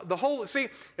the whole, see,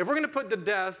 if we're going to put to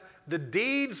death the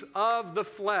deeds of the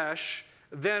flesh,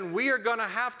 then we are going to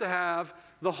have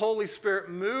the Holy Spirit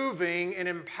moving and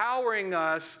empowering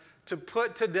us to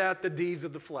put to death the deeds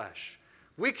of the flesh.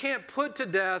 We can't put to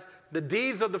death the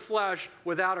deeds of the flesh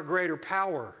without a greater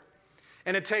power.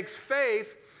 And it takes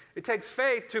faith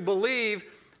to believe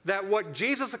that what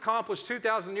Jesus accomplished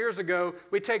 2,000 years ago,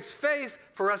 it takes faith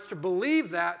for us to believe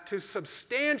that, to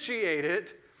substantiate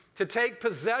it, to take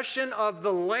possession of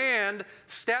the land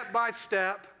step by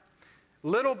step,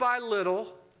 little by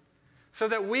little, so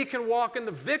that we can walk in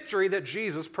the victory that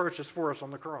Jesus purchased for us on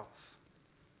the cross.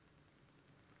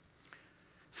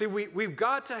 See, we've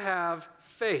got to have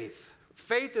faith.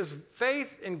 Faith is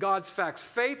faith in God's facts.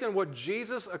 Faith in what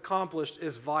Jesus accomplished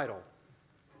is vital.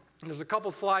 And there's a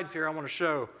couple slides here I want to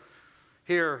show.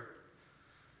 I'm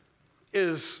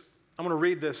going to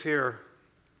read this here.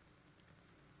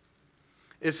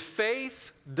 Is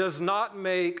faith does not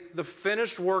make the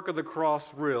finished work of the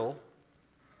cross real,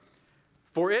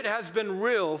 for it has been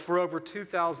real for over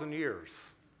 2,000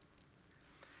 years.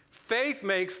 Faith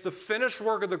makes the finished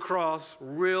work of the cross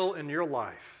real in your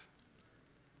life.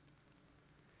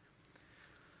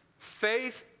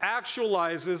 Faith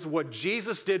actualizes what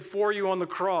Jesus did for you on the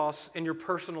cross in your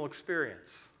personal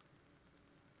experience.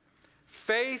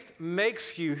 Faith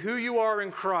makes you who you are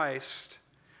in Christ,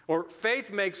 or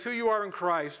faith makes who you are in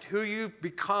Christ who you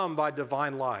become by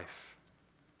divine life.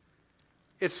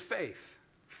 It's faith,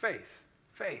 faith,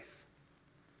 faith.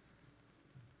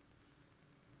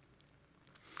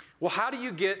 Well, how do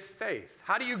you get faith?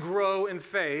 How do you grow in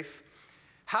faith?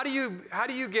 How do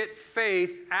you get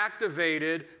faith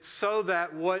activated so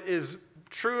that what is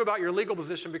true about your legal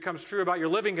position becomes true about your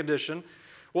living condition?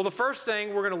 Well, the first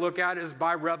thing we're going to look at is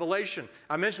by revelation.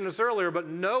 I mentioned this earlier, but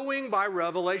knowing by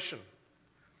revelation.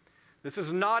 This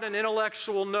is not an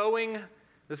intellectual knowing.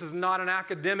 This is not an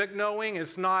academic knowing.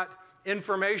 It's not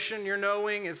information you're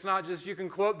knowing. It's not just you can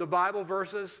quote the Bible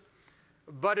verses,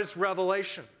 but it's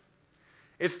revelation.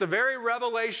 It's the very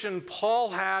revelation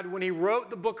Paul had when he wrote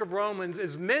the book of Romans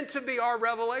is meant to be our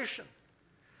revelation.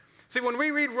 See, when we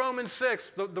read Romans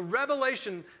 6, the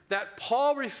revelation that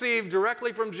Paul received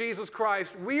directly from Jesus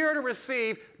Christ, we are to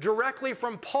receive directly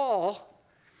from Paul,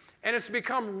 and it's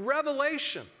become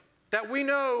revelation that we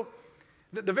know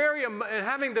that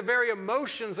having the very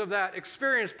emotions of that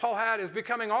experience Paul had is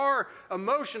becoming our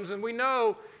emotions, and we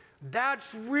know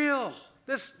that's real.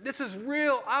 This is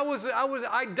real.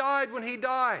 I died when he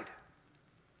died.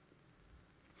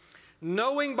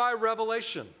 Knowing by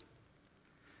revelation.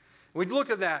 We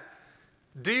looked at that.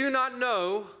 Do you not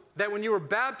know that when you were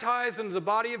baptized into the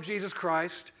body of Jesus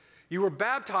Christ, you were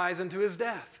baptized into his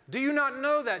death? Do you not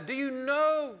know that? Do you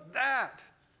know that?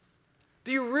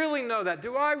 Do you really know that?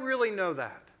 Do I really know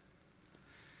that?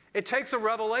 It takes a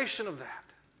revelation of that.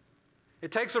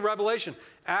 It takes a revelation.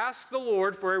 Ask the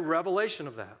Lord for a revelation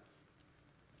of that.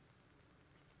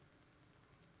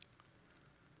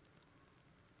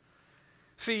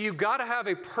 See, you've got to have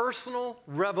a personal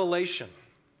revelation.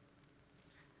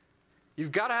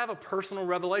 You've got to have a personal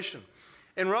revelation.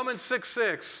 In Romans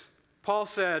 6:6, Paul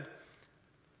said,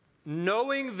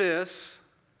 knowing this,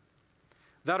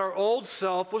 that our old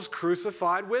self was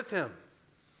crucified with him.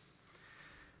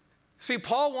 See,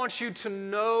 Paul wants you to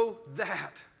know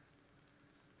that.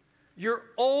 Your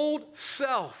old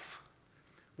self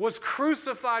was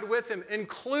crucified with him,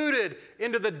 included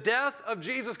into the death of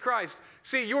Jesus Christ.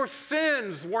 See, your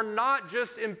sins were not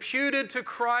just imputed to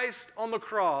Christ on the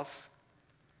cross,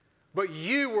 but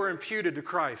you were imputed to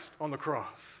Christ on the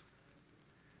cross.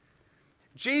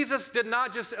 Jesus did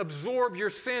not just absorb your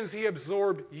sins, he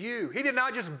absorbed you. He did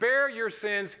not just bear your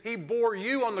sins, he bore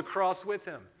you on the cross with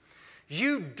him.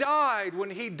 You died when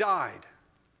he died.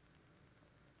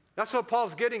 That's what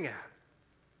Paul's getting at.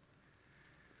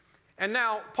 And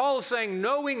now Paul is saying,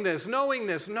 knowing this, knowing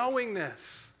this, knowing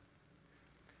this.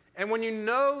 And when you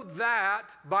know that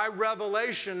by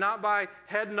revelation, not by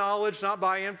head knowledge, not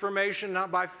by information,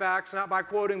 not by facts, not by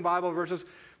quoting Bible verses,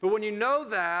 but when you know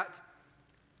that,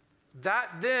 that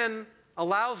then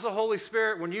allows the Holy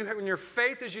Spirit, when your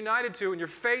faith is united to, when your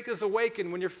faith is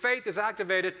awakened, when your faith is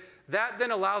activated, that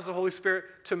then allows the Holy Spirit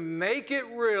to make it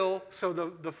real so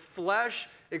the flesh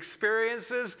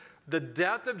experiences the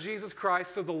death of Jesus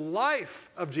Christ, so the life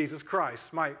of Jesus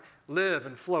Christ might live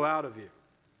and flow out of you.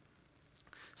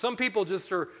 Some people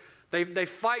just they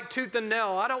fight tooth and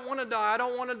nail. I don't want to die. I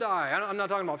don't want to die. I'm not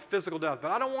talking about physical death,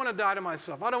 but I don't want to die to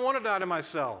myself. I don't want to die to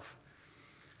myself.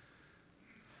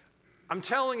 I'm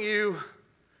telling you,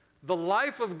 the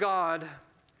life of God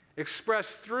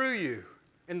expressed through you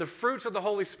in the fruits of the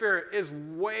Holy Spirit is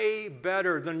way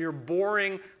better than your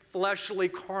boring, fleshly,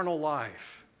 carnal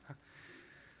life.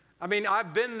 I mean,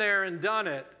 I've been there and done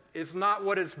it. It's not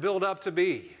what it's built up to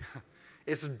be.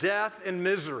 It's death and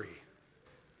misery.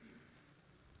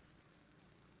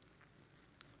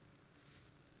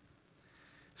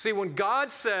 See, when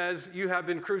God says you have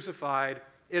been crucified,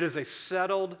 it is a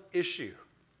settled issue.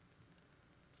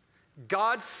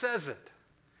 God says it.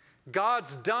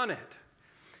 God's done it.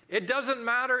 It doesn't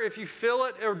matter if you feel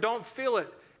it or don't feel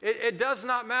it. It does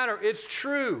not matter. It's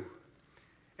true.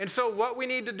 And so what we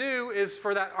need to do is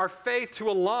for our faith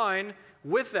to align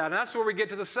with that. And that's where we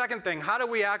get to the second thing. How do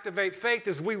we activate faith?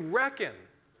 Is we reckon.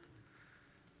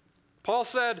 Paul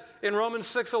said in Romans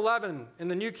 6:11 in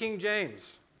the New King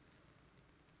James,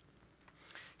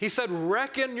 he said,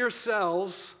 reckon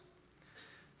yourselves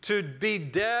to be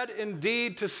dead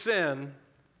indeed to sin,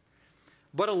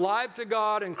 but alive to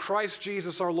God in Christ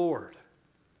Jesus our Lord.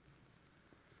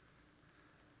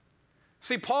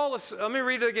 See, let me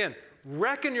read it again.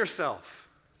 Reckon yourself.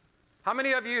 How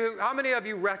many of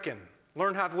you reckon?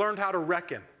 Have learned how to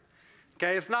reckon?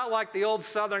 Okay, it's not like the old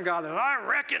Southern guy that, I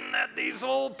reckon that these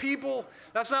old people,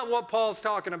 that's not what Paul's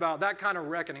talking about, that kind of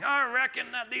reckoning. I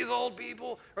reckon that these old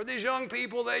people or these young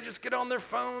people, they just get on their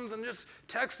phones and just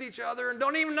text each other and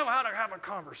don't even know how to have a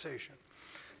conversation.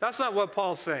 That's not what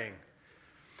Paul's saying.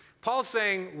 Paul's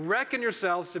saying, reckon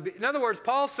yourselves to be, in other words,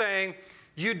 Paul's saying,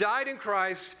 you died in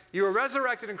Christ, you were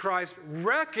resurrected in Christ,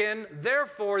 reckon,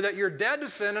 therefore, that you're dead to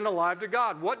sin and alive to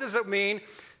God. What does it mean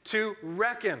to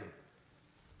reckon?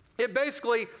 It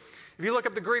basically, if you look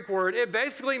up the Greek word, it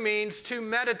basically means to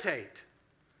meditate.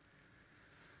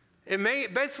 It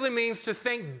basically means to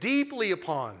think deeply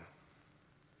upon.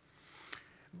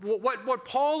 What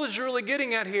Paul is really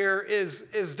getting at here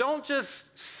is don't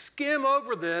just skim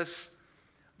over this,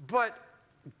 but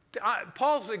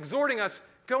Paul's exhorting us,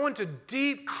 go into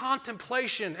deep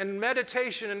contemplation and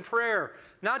meditation and prayer,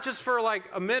 not just for like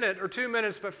a minute or 2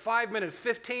 minutes, but 5 minutes,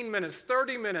 15 minutes,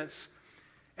 30 minutes,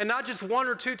 and not just 1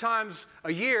 or 2 times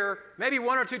a year, maybe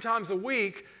 1 or 2 times a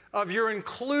week of your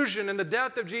inclusion in the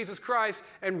death of Jesus Christ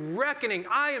and reckoning,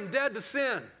 I am dead to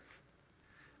sin.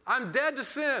 I'm dead to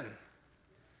sin.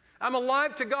 I'm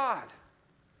alive to God.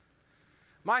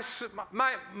 My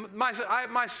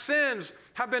sins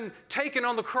have been taken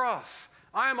on the cross.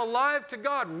 I am alive to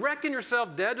God. Reckon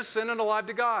yourself dead to sin and alive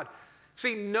to God.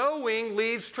 See, knowing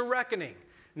leads to reckoning.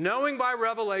 Knowing by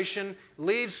revelation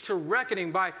leads to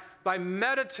reckoning, by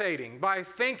meditating, by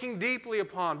thinking deeply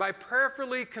upon, by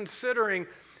prayerfully considering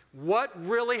what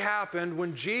really happened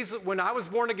when I was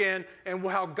born again and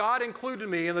how God included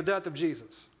me in the death of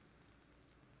Jesus.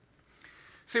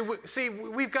 See,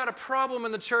 we've got a problem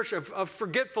in the church of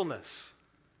forgetfulness,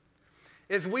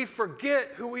 is we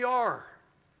forget who we are.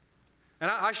 And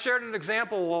I shared an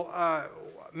example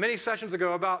many sessions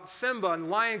ago about Simba and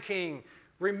Lion King.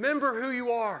 Remember who you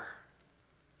are.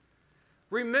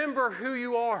 Remember who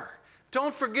you are.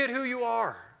 Don't forget who you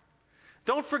are.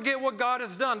 Don't forget what God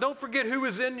has done. Don't forget who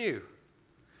is in you.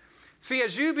 See,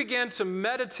 as you begin to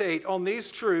meditate on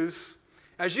these truths,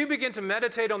 I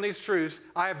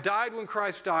have died when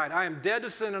Christ died. I am dead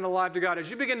to sin and alive to God. As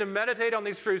you begin to meditate on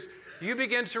these truths, you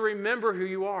begin to remember who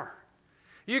you are.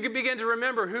 You can begin to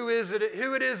remember who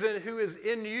it is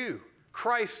in you,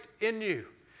 Christ in you.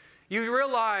 You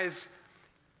realize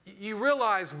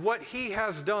what He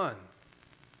has done.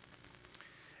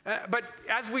 But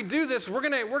as we do this, we're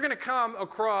gonna come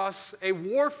across a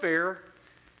warfare,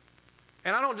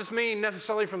 and I don't just mean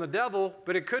necessarily from the devil,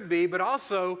 but it could be, but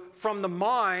also from the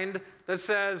mind that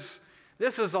says,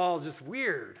 this is all just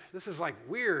weird. This is like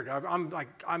weird.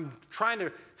 I'm trying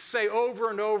to say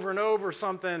over and over and over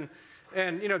something,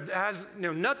 and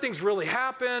nothing's really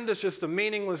happened. It's just a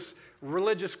meaningless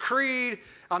religious creed.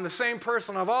 I'm the same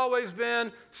person I've always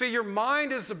been. See, your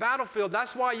mind is the battlefield.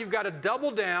 That's why you've got to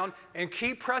double down and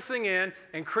keep pressing in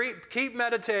and keep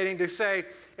meditating to say,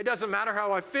 it doesn't matter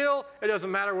how I feel. It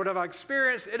doesn't matter what I've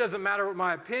experienced. It doesn't matter what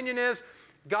my opinion is.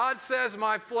 God says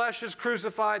my flesh is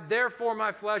crucified, therefore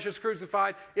my flesh is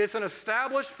crucified. It's an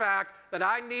established fact that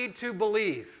I need to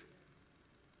believe.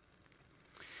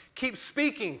 keep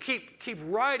speaking, keep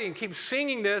writing, keep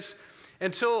singing this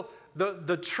until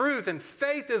the truth and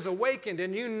faith is awakened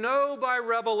and you know by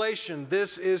revelation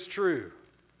this is true.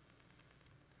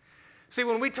 See,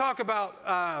 when we talk about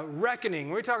reckoning,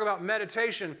 when we talk about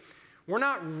meditation, we're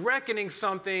not reckoning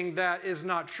something that is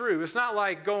not true. It's not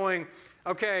like going,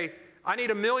 okay, I need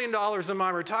 $1 million in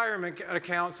my retirement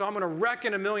account, so I'm going to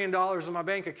reckon $1 million in my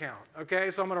bank account.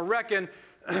 Okay, so I'm going to reckon,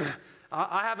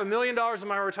 I have $1 million in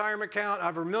my retirement account, I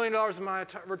have $1 million in my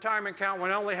retirement account when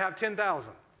I only have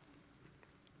 10,000.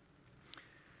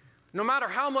 No matter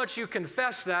how much you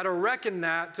confess that or reckon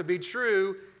that to be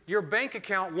true, your bank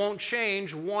account won't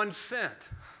change 1 cent.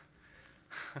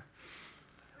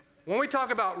 When we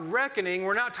talk about reckoning,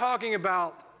 we're not talking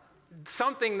about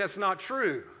something that's not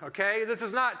true, okay? This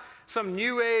is not some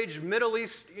New Age, Middle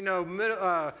East,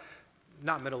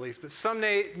 not Middle East, but some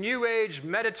New Age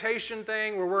meditation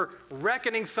thing where we're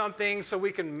reckoning something so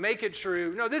we can make it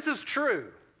true. No, this is true.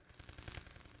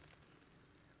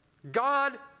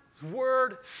 God's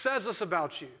Word says this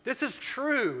about you. This is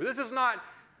true. This is not,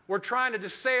 we're trying to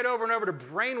just say it over and over to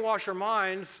brainwash our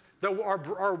minds, though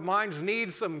our minds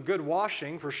need some good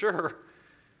washing for sure.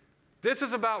 This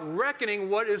is about reckoning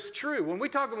what is true.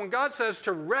 When God says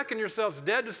to reckon yourselves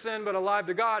dead to sin but alive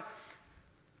to God,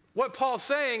 what Paul's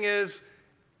saying is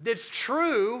it's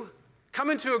true.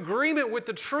 Come into agreement with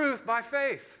the truth by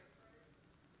faith.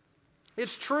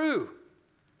 It's true.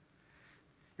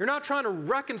 You're not trying to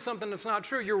reckon something that's not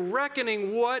true. You're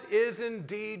reckoning what is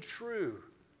indeed true.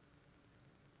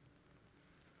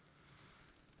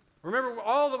 Remember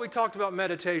all that we talked about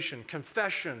meditation,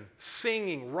 confession,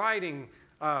 singing, writing,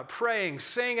 praying,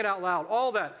 saying it out loud,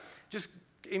 all that. Just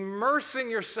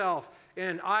immersing yourself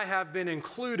in, I have been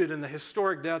included in the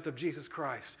historic death of Jesus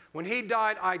Christ. When He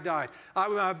died, I died.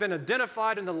 I've been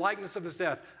identified in the likeness of His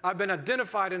death. I've been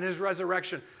identified in His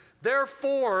resurrection.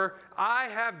 Therefore, I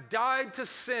have died to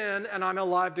sin and I'm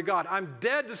alive to God. I'm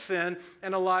dead to sin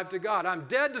and alive to God. I'm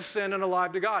dead to sin and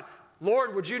alive to God.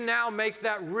 Lord, would you now make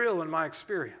that real in my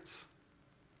experience?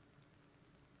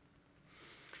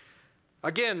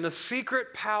 Again, the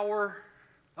secret power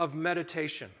of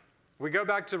meditation. We go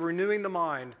back to renewing the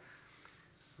mind.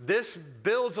 This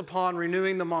builds upon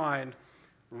renewing the mind.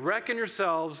 Reckon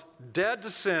yourselves dead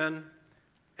to sin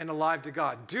and alive to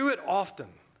God. Do it often.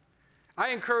 I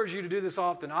encourage you to do this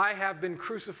often. I have been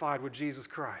crucified with Jesus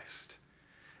Christ.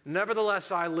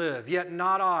 Nevertheless, I live, yet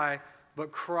not I,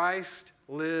 but Christ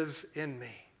lives in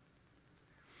me.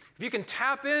 If you can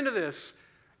tap into this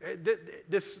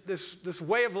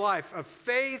way of life of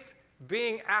faith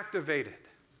being activated,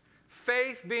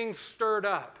 faith being stirred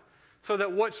up, so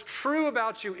that what's true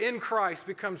about you in Christ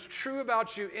becomes true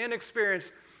about you in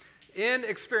experience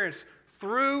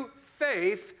through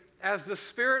faith as the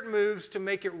Spirit moves to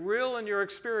make it real in your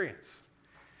experience.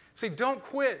 See, don't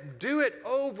quit. Do it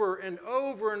over and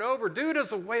over and over. Do it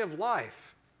as a way of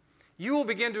life. You will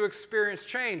begin to experience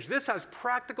change. This has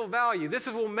practical value. This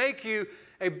will make you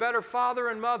a better father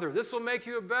and mother. This will make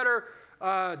you a better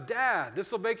dad.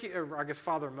 This will make you, or I guess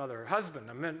father and mother,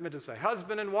 husband. I meant to say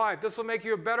husband and wife. This will make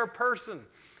you a better person.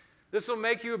 This will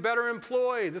make you a better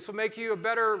employee. This will make you a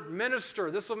better minister.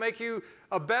 This will make you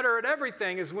a better at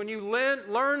everything, is when you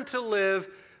learn to live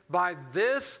by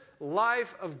this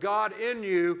life of God in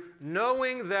you,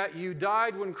 knowing that you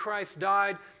died when Christ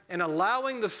died, and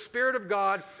allowing the Spirit of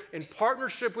God in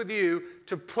partnership with you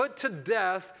to put to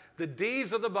death the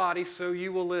deeds of the body so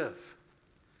you will live.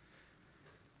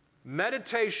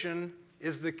 Meditation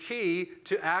is the key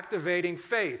to activating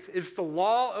faith. It's the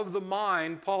law of the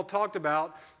mind Paul talked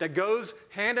about that goes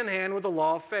hand in hand with the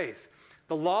law of faith.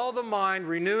 The law of the mind,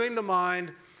 renewing the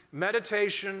mind,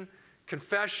 meditation,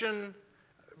 confession,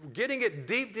 getting it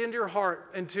deep into your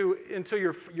heart until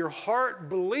your heart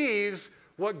believes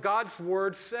what God's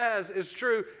Word says is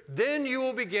true. Then you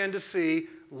will begin to see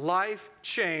life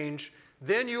change.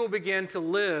 Then you will begin to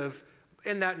live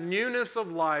in that newness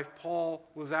of life Paul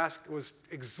was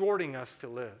exhorting us to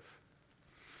live.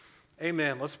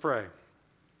 Amen. Let's pray.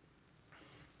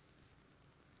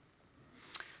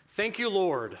 Thank you,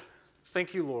 Lord.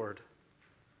 Thank you, Lord.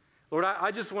 Lord,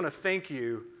 I just want to thank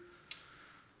you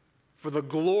for the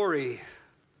glory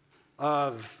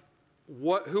of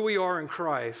who we are in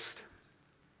Christ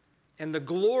and the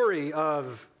glory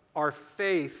of our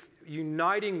faith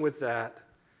uniting with that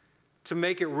to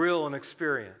make it real and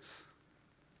experience.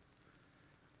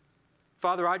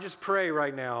 Father, I just pray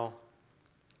right now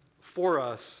for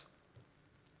us,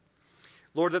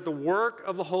 Lord, that the work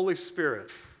of the Holy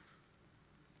Spirit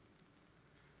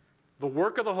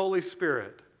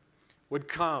would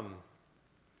come.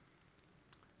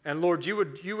 And Lord, you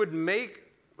would make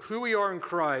who we are in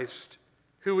Christ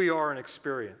who we are and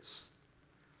experience.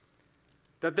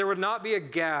 That there would not be a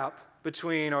gap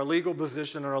between our legal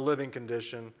position and our living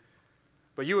condition,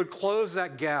 but you would close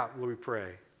that gap, we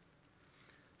pray,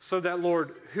 so that,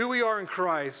 Lord, who we are in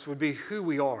Christ would be who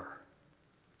we are,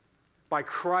 by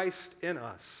Christ in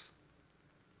us.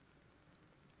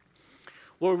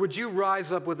 Lord, would you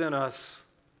rise up within us,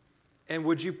 and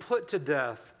would you put to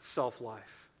death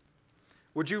self-life?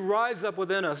 Would you rise up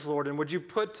within us, Lord, and would you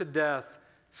put to death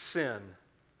sin?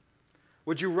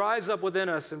 Would you rise up within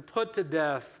us and put to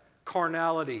death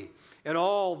carnality and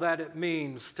all that it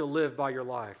means to live by your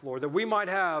life, Lord, that we might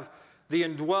have the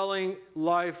indwelling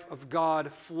life of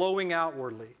God flowing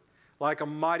outwardly like a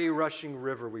mighty rushing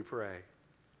river, we pray.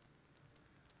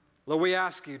 Lord, we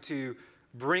ask you to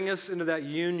bring us into that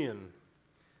union,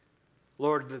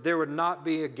 Lord, that there would not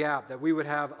be a gap, that we would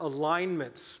have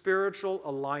alignment, spiritual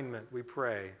alignment, we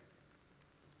pray.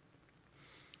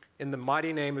 In the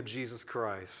mighty name of Jesus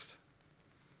Christ.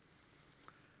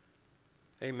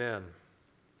 Amen.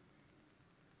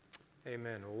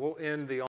 Amen. We'll end the